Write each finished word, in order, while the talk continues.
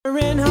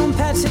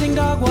pet sitting,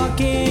 dog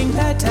walking,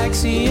 pet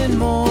taxi, and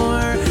more.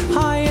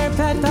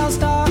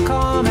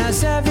 HirePetPals.com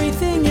has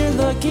everything you're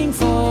looking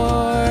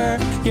for.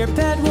 Your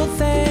pet will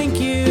thank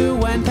you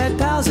when Pet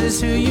Pals is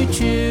who you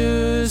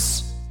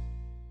choose.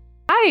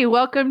 Hi,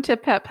 welcome to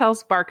Pet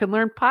Pals Bark and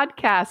Learn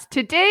podcast.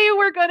 Today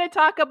we're going to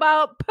talk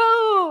about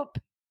poop.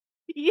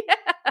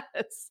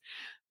 Yes,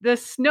 the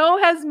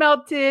snow has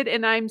melted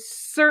and I'm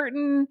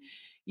certain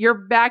your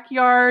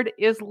backyard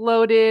is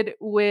loaded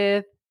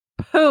with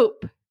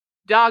poop,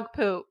 dog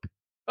poop.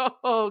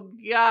 Oh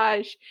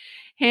gosh,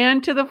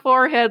 hand to the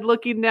forehead,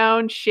 looking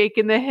down,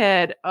 shaking the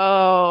head.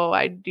 Oh,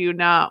 I do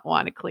not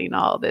want to clean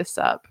all this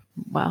up.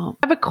 Well,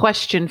 I have a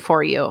question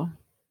for you.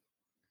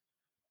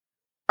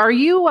 Are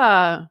you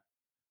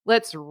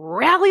let's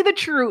rally the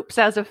troops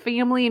as a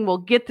family and we'll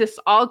get this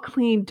all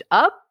cleaned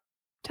up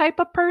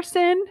type of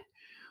person?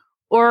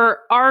 Or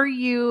are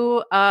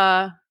you,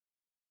 I'd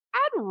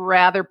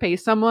rather pay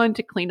someone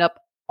to clean up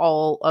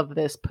all of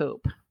this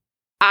poop?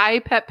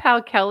 Pet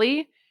Pal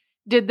Kelly,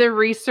 did the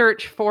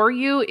research for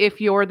you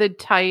if you're the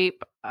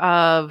type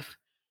of,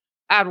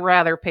 I'd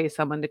rather pay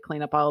someone to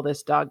clean up all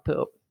this dog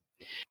poop.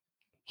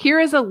 Here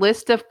is a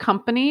list of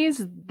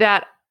companies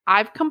that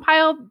I've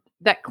compiled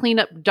that clean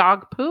up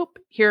dog poop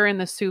here in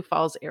the Sioux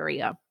Falls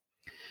area.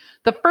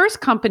 The first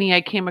company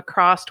I came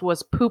across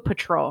was Poo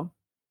Patrol.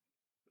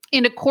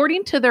 And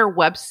according to their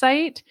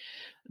website,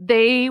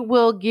 they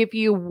will give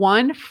you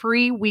one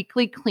free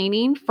weekly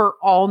cleaning for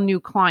all new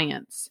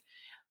clients.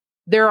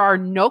 There are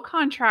no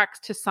contracts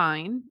to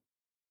sign,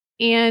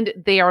 and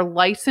they are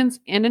licensed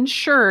and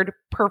insured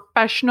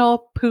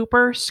professional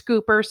pooper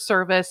scooper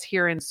service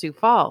here in Sioux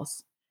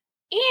Falls.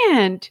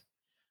 And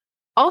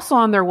also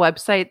on their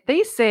website,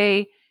 they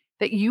say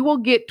that you will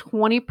get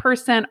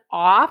 20%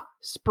 off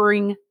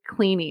spring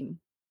cleaning.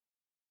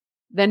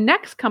 The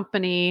next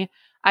company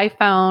I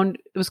found,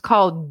 it was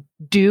called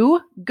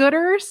Do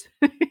Gooders.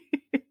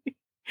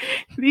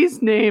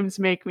 These names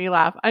make me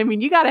laugh. I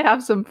mean, you got to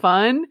have some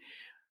fun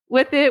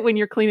with it when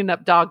you're cleaning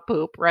up dog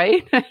poop,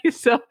 right?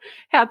 So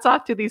hats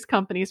off to these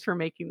companies for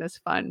making this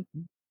fun.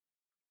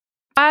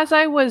 As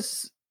I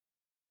was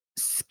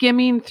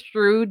skimming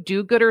through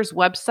Do Gooders'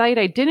 website,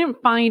 I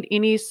didn't find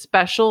any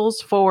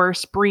specials for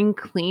spring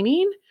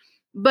cleaning,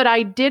 but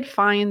I did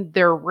find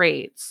their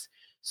rates.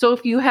 So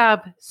if you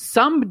have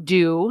some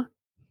dew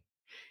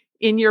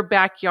in your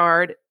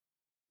backyard,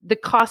 the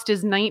cost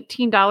is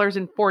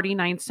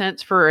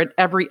 $19.49 for an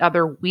every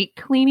other week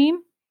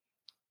cleaning.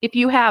 If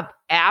you have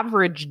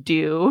average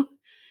dew,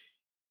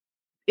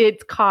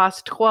 it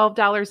costs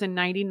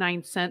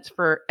 $12.99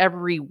 for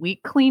every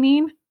week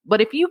cleaning. But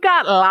if you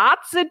got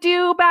lots of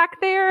dew back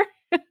there,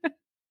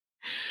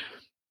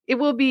 it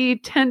will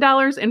be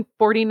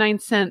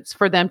 $10.49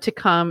 for them to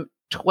come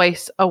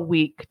twice a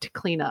week to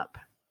clean up.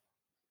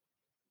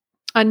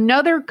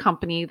 Another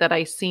company that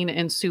I seen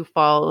in Sioux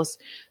Falls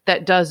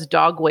that does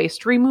dog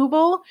waste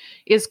removal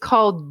is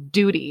called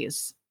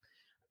Duties.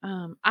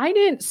 I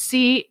didn't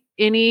see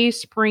any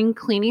spring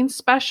cleaning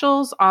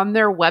specials on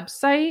their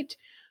website,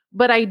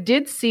 but I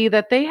did see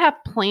that they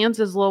have plans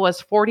as low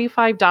as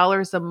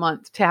 $45 a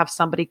month to have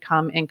somebody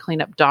come and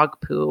clean up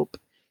dog poop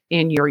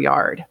in your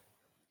yard.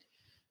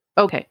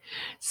 Okay,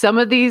 some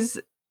of these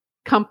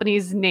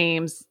companies'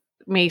 names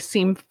may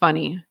seem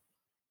funny.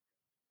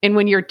 And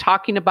when you're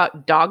talking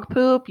about dog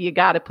poop, you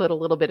got to put a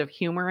little bit of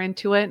humor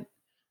into it.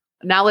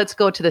 Now let's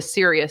go to the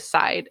serious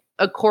side.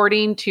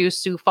 According to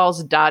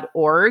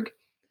SiouxFalls.org,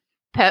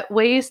 pet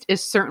waste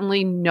is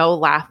certainly no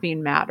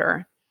laughing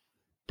matter.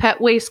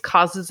 Pet waste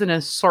causes an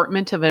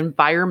assortment of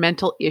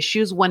environmental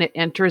issues when it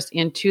enters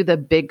into the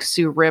Big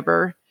Sioux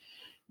River.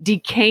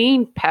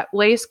 Decaying pet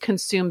waste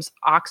consumes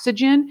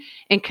oxygen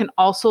and can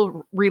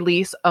also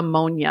release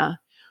ammonia.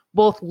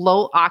 Both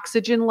low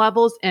oxygen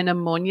levels and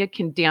ammonia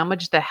can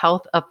damage the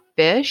health of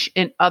fish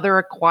and other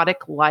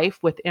aquatic life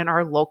within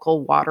our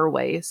local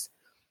waterways.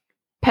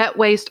 Pet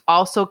waste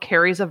also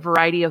carries a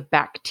variety of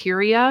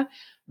bacteria,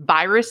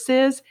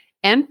 viruses,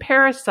 and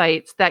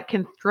parasites that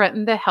can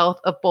threaten the health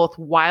of both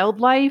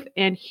wildlife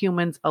and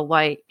humans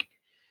alike.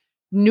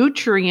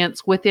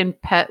 Nutrients within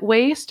pet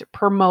waste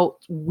promote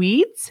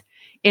weeds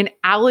and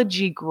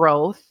algae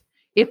growth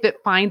if it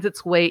finds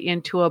its way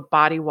into a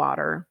body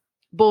water.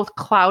 Both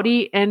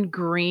cloudy and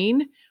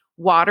green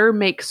water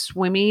makes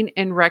swimming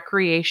and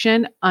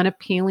recreation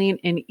unappealing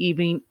and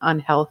even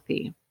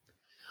unhealthy.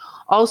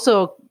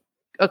 Also,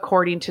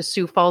 according to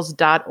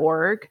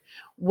SiouxFalls.org,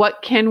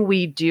 what can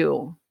we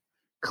do?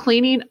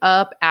 Cleaning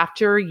up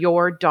after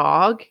your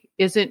dog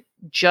isn't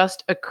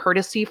just a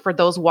courtesy for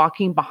those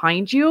walking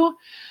behind you.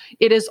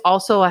 It is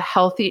also a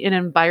healthy and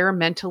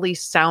environmentally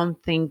sound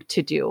thing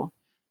to do.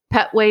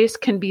 Pet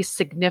waste can be a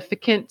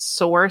significant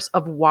source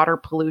of water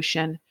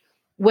pollution.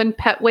 When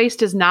pet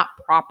waste is not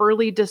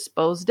properly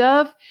disposed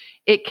of,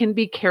 it can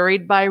be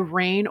carried by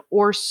rain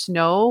or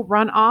snow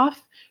runoff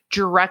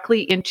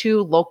directly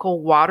into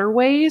local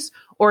waterways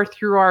or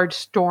through our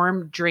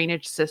storm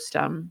drainage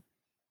system.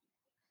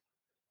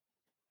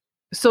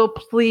 So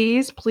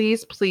please,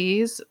 please,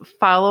 please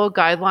follow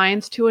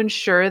guidelines to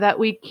ensure that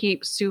we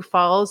keep Sioux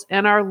Falls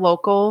and our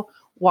local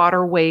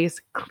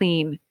waterways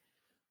clean.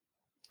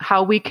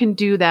 How we can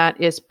do that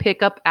is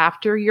pick up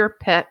after your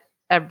pet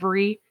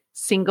every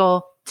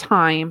single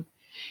time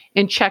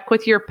and check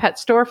with your pet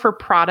store for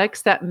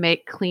products that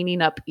make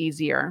cleaning up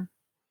easier.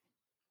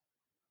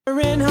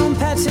 In-home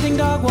pet sitting,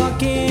 dog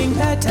walking,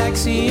 pet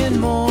taxi,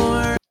 and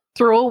more.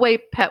 Throw away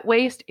pet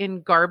waste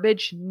in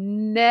garbage,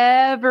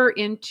 never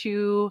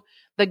into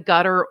the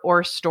gutter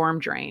or storm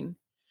drain.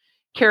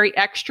 Carry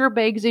extra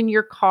bags in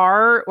your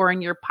car or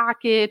in your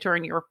pocket or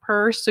in your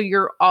purse so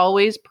you're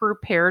always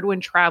prepared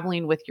when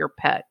traveling with your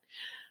pet.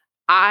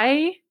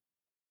 I,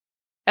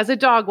 as a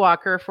dog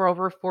walker for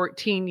over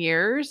 14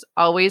 years,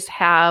 always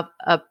have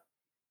a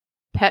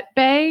pet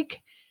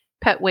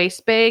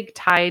waste bag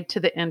tied to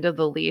the end of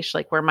the leash,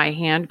 like where my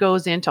hand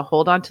goes in to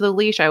hold onto the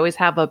leash. I always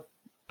have a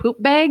poop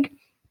bag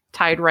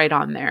tied right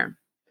on there.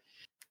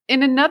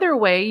 And another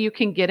way you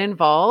can get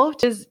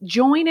involved is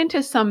join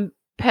into some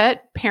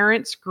pet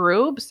parents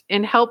groups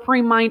and help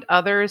remind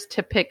others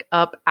to pick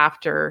up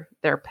after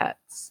their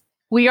pets.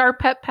 We are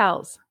Pet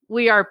Pals.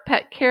 We are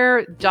pet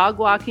care, dog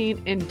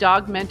walking, and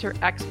dog mentor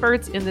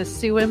experts in the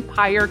Sioux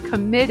Empire,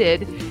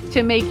 committed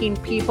to making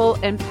people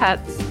and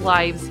pets'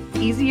 lives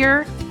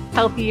easier,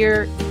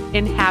 healthier,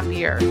 and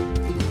happier.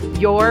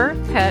 Your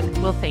pet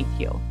will thank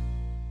you.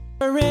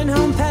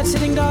 In-home pet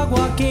sitting, dog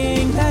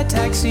walking, pet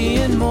taxi,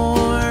 and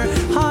more.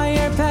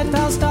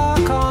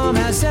 HirePetPals.com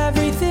has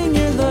everything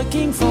you're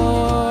looking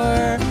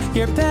for.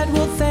 Your pet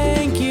will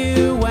thank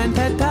you when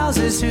Pet Pals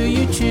is who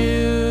you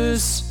choose.